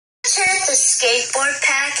the skateboard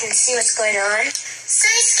pack and see what's going on? Say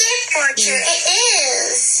skateboard picture it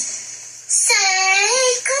is. Say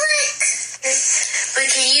click. We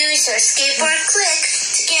can use our skateboard click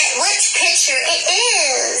to get which picture it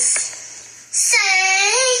is. Say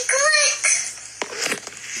click.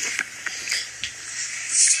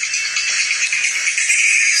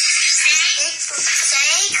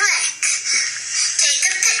 Say click. Take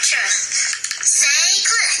a picture. Say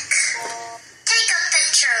click. Take a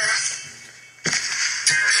picture.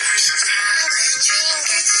 How the dream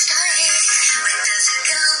gets started. When does it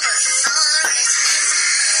go before it's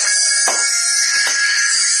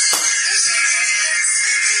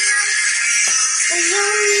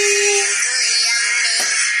yummy.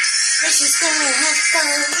 Let's just go and have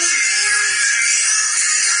fun.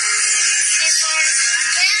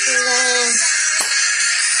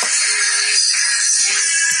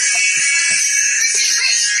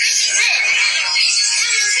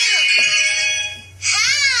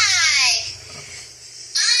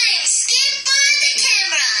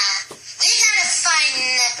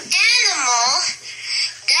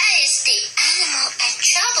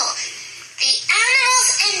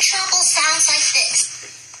 Sounds like this.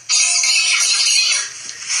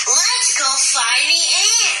 Let's go find the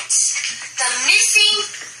ants. The missing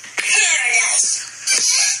paradise.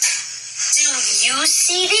 Do you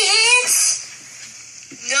see the ants?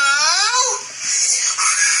 No?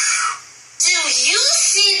 Do you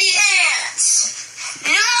see the ants?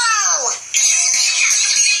 No!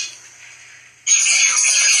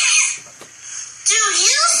 Do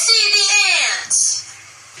you see the ants?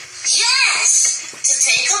 Yes! To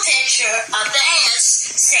take a picture of the ants,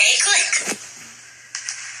 say click.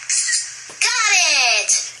 Got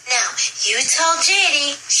it! Now, you tell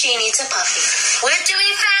Jady she needs a puppy.